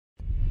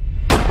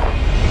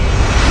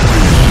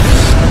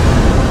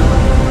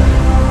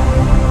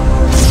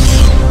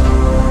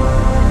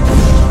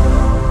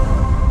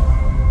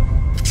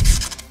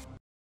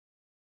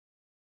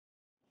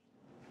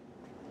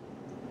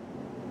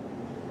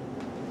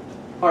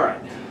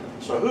Alright,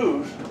 so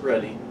who's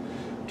ready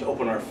to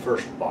open our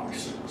first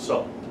box?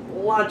 So,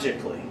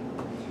 logically,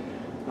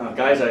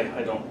 guys,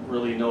 I don't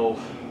really know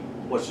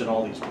what's in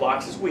all these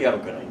boxes. We have a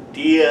good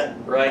idea,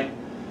 right?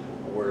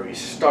 Where do we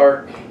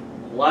start?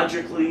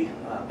 Logically,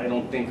 I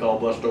don't think I'll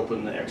bust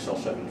open the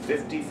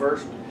XL750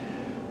 first.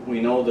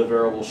 We know the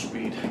variable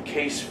speed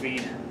case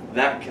feed,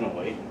 that can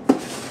wait.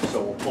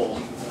 So we'll pull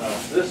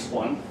this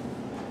one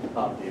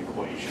out of the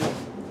equation.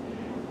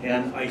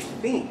 And I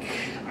think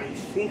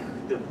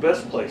the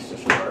best place to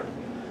start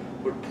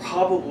would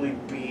probably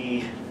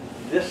be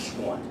this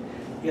one.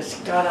 It's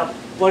got a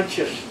bunch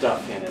of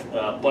stuff in it,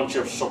 a bunch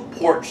of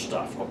support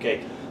stuff,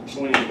 okay?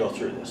 So we need to go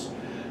through this.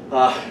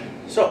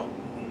 So,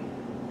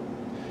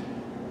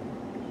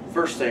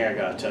 first thing I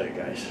gotta tell you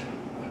guys.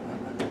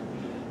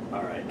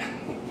 All right,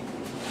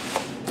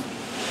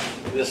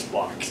 this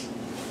box.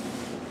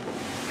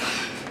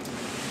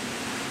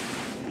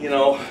 You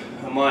know,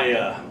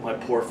 my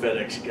poor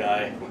FedEx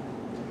guy,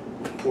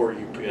 my poor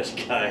UPS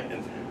guy,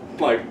 and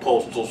my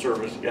postal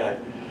service guy,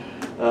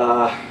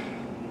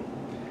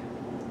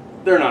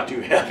 they're not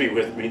too happy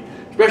with me,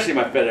 especially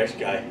my FedEx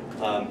guy.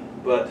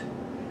 But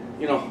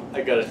you know,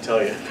 I gotta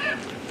tell you,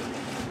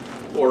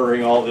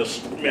 ordering all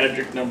this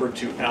magic number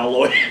 2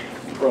 alloy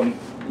from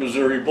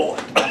Missouri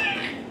Bullet.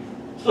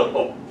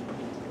 So,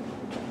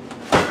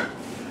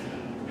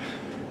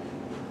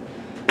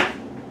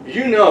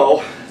 you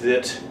know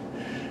that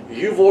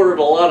you've ordered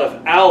a lot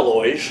of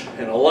alloys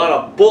and a lot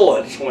of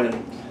bullets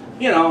when,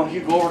 you know, you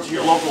go over to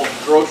your local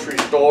grocery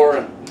store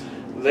and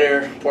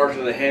there, parked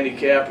in the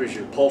handicap, is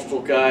your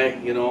postal guy,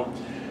 you know.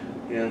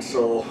 And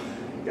so,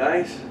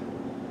 guys,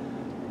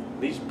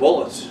 these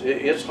bullets,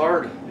 it's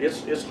hard.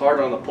 It's hard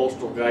on the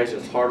postal guys,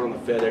 it's hard on the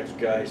FedEx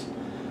guys.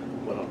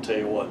 But I'll tell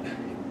you what,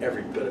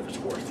 every bit of it's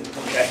worth it,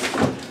 okay?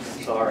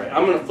 So, all right,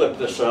 I'm going to flip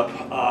this up.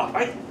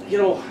 I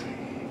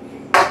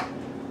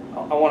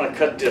want to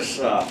cut this,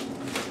 I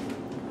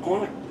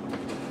want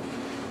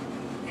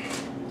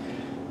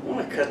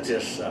to cut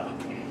this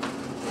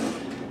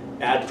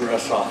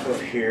address off of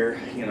here,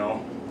 you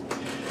know.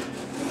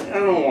 I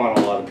don't want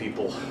a lot of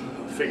people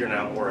figuring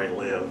out where I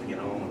live, you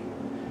know.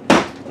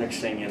 Next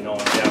thing you know,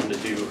 I'm having to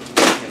do,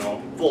 you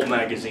know, full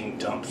magazine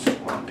dumps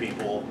on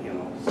people, you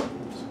know.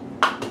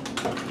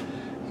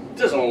 It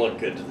doesn't look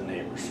good to the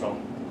neighbors, so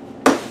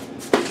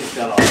take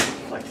that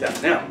off like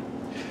that. Now,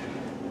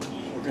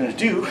 what we're going to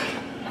do,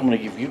 I'm going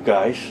to give you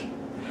guys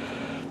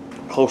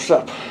close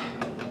up.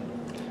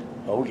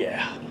 Oh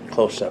yeah,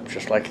 close up,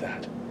 just like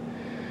that.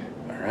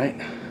 All right,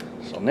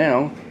 so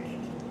now,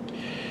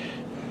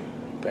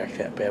 back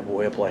that bad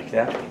boy up like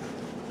that.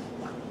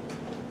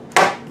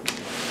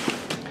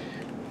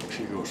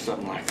 Should go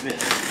something like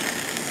this.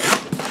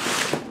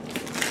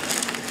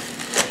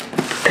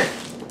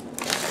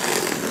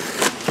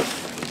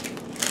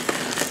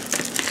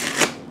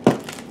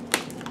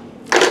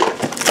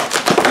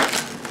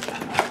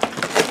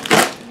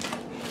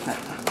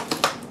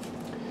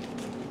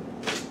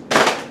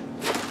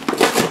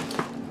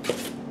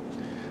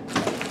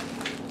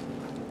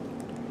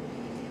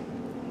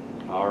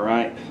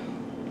 Alright,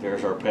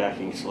 there's our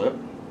packing slip.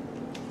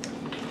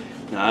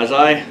 Now as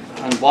I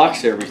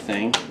unbox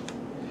everything,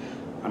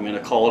 I'm going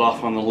to call it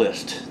off on the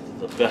list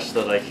the best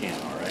that I can,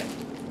 alright?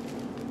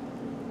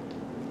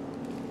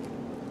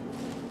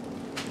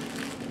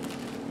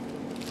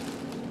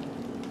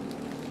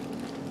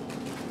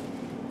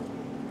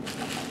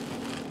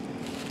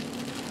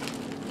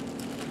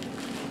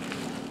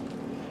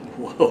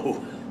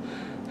 Whoa.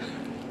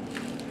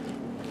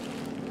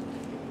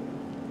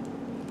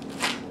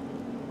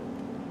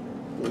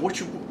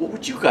 What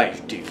would you guys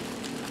do?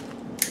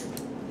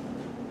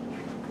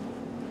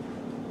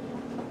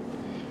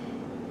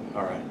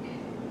 All right,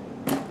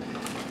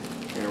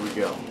 here we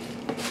go.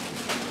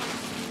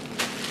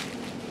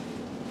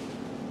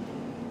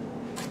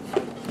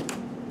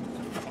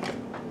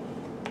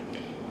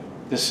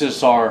 This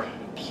is our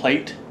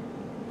plate.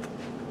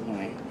 Let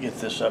me get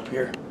this up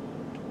here.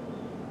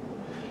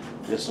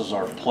 This is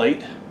our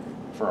plate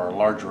for our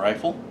large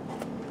rifle.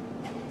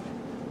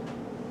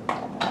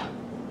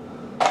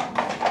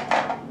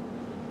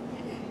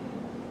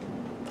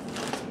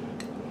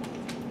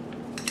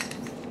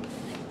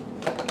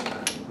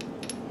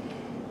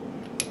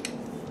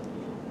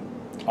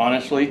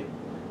 Honestly,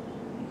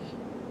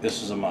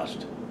 this is a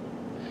must.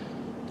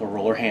 The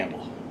roller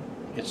handle,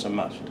 it's a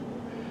must.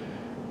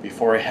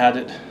 Before I had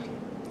it,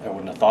 I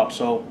wouldn't have thought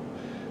so.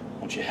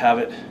 Once you have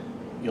it,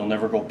 you'll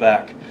never go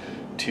back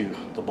to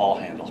the ball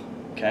handle,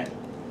 okay?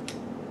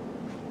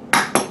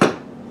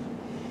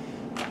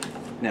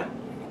 Now,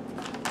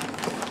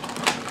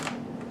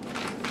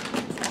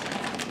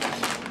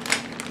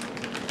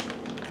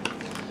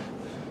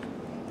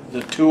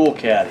 the tool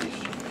caddies,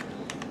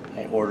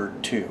 I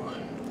ordered 2.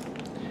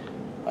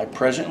 I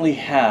presently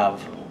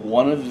have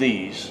one of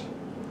these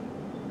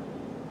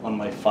on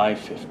my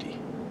 550.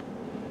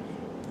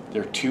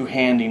 They're too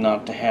handy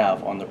not to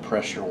have on the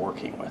press you're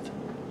working with.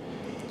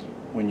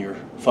 When you're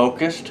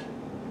focused,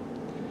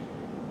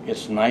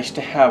 it's nice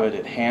to have it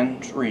at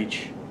hand's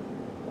reach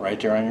right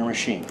there on your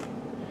machine.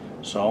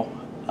 So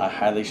I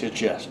highly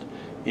suggest,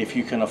 if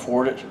you can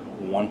afford it,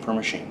 one per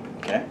machine.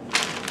 Okay,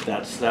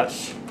 that's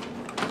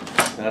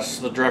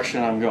the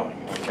direction I'm going.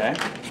 Okay.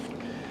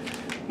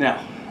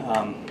 Now,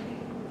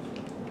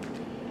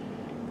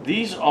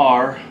 these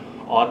are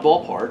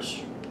oddball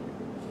parts.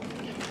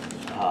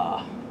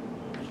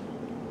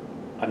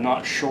 I'm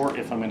not sure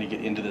if I'm going to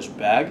get into this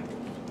bag.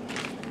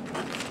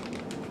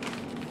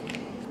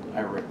 I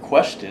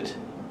requested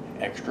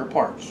extra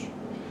parts.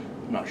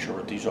 I'm not sure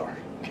what these are.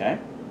 Okay.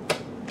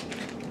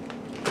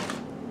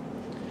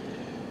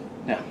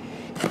 Now,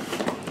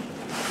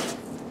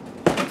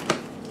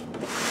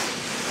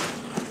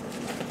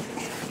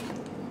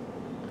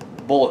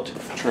 bullet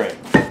tray.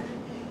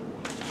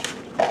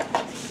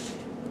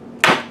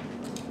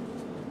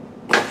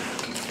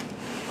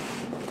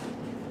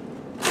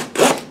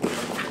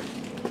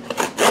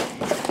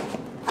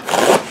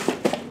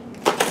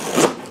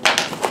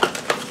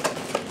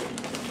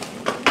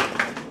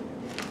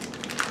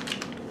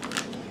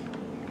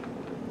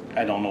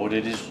 I don't know what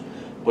it is,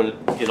 what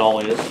it all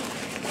is.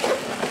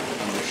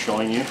 I'm just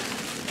showing you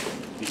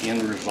the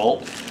end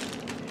result.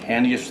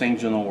 Handiest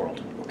things in the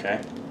world, okay?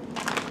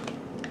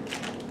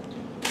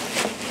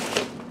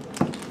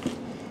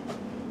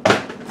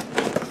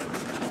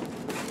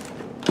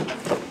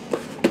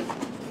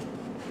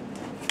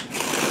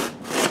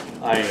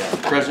 I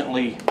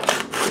presently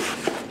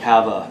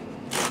have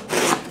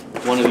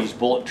one of these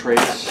bullet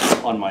trays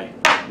on my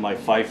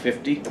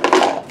 550.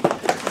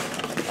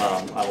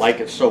 I like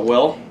it so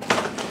well.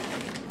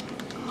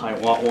 I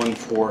want one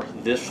for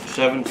this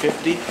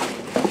 750,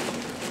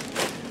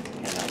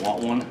 and I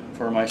want one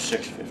for my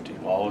 650.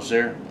 While I was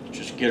there,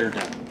 just get her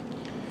done.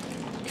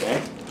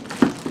 Okay.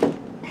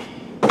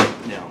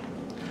 Now,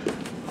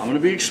 I'm going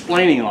to be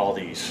explaining all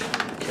these.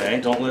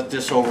 Okay, don't let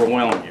this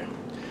overwhelm you.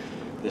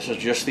 This is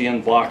just the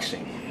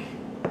unboxing.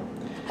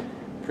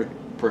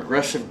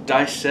 Progressive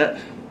die set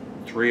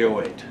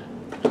 308.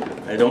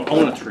 I don't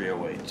own a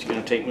 308. It's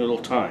going to take me a little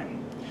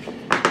time.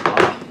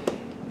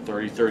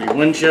 30-30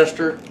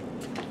 Winchester,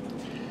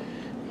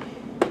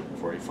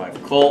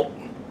 45 Colt.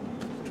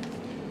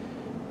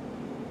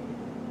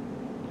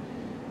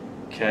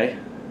 Okay.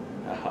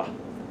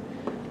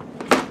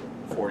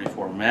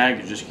 44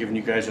 mag. Just giving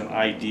you guys an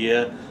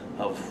idea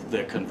of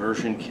the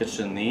conversion kits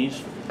in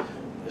these.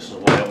 This is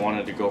why I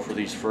wanted to go for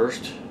these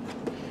first.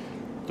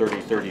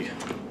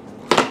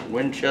 30-30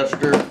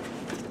 Winchester.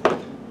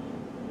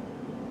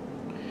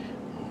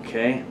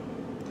 Okay.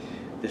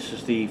 This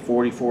is the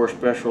 44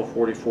 special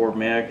 44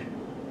 mag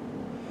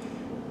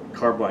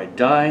carbide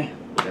die.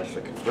 That's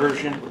the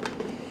conversion.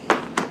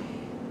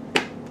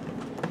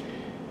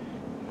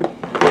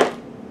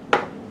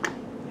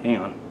 Hang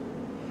on.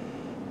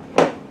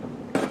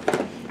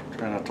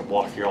 Try not to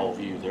block your all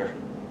view there.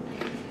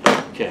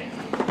 Okay.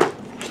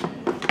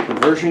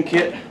 Conversion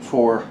kit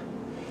for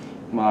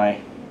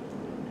my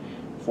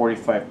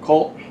 45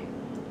 Colt.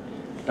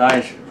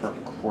 Dies for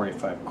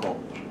 45 Colt.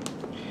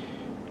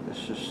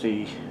 This is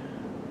the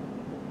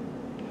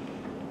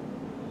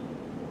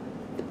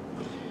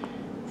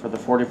for the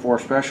 44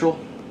 special.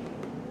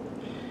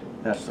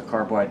 That's the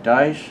carbide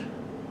dies.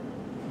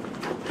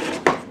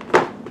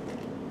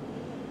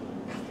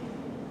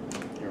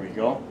 Here we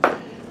go.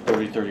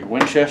 30-30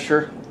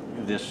 Winchester.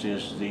 This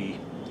is the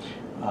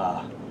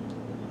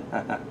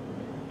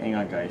hang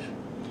on guys.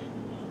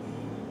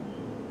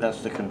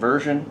 That's the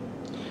conversion.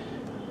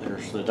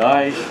 There's the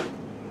dies.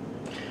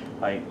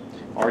 I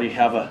already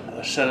have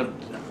a set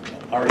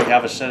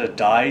of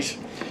dies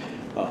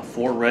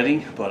for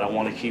ready, but I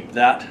want to keep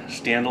that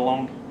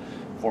standalone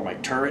for my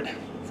turret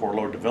for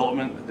low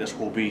development. This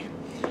will be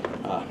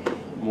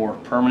more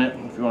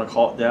permanent, if you want to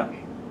call it that.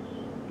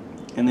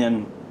 And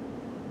then,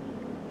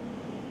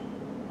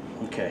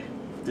 okay,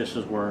 this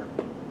is where,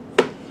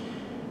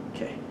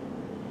 okay,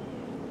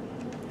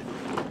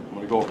 I'm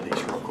going to go over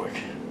these real quick.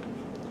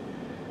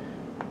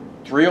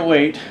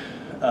 308,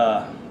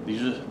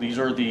 these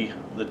are the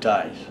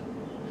dies.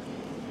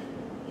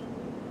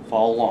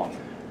 Follow along.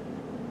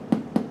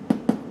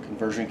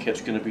 Conversion kit's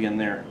going to be in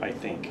there, I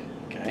think.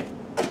 Okay.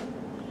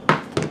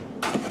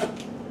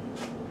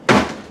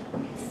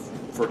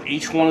 For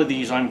each one of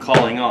these I'm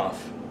calling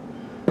off,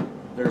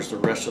 there's the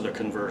rest of the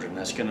conversion.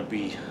 That's going to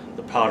be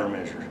the powder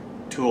measure,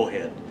 tool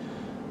head,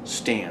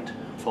 stand.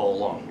 Follow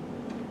along.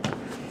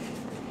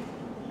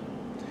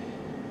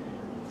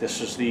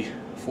 This is the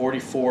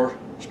 44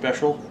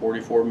 special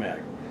 44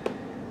 mag.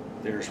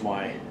 There's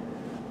my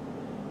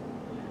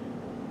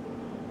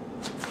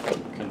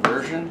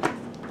conversion.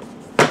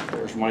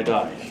 There's my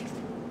dies.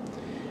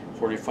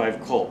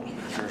 45 Colt.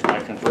 There's my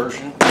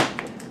conversion.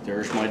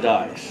 There's my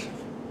dies.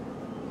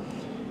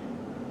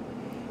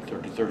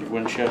 30-30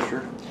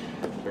 Winchester.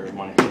 There's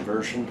my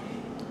conversion.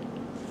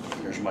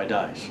 There's my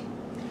dies.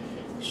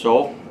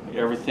 So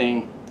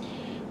everything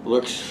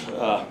looks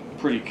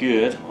pretty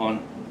good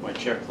on my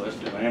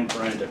checklist, and I am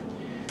trying to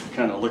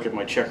kind of look at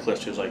my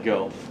checklist as I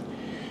go.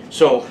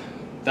 So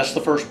that's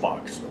the first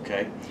box.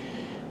 Okay.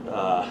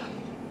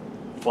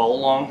 Follow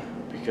along,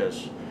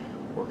 because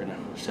we're going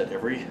to set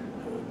every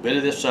bit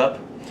of this up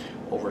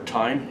over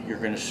time. You're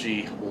going to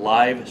see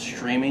live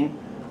streaming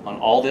on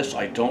all this.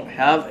 I don't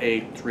have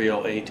a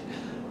 308,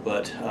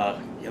 but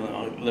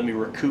let me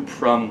recoup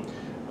from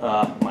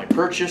my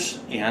purchase,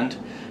 and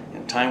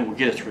in time we'll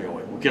get a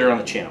 308. We'll get her on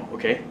the channel,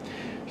 okay?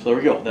 So there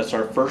we go. That's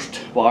our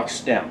first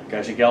box down.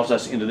 Guys and gals,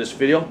 that's the end of this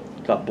video.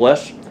 God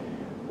bless.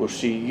 We'll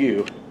see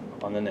you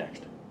on the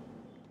next.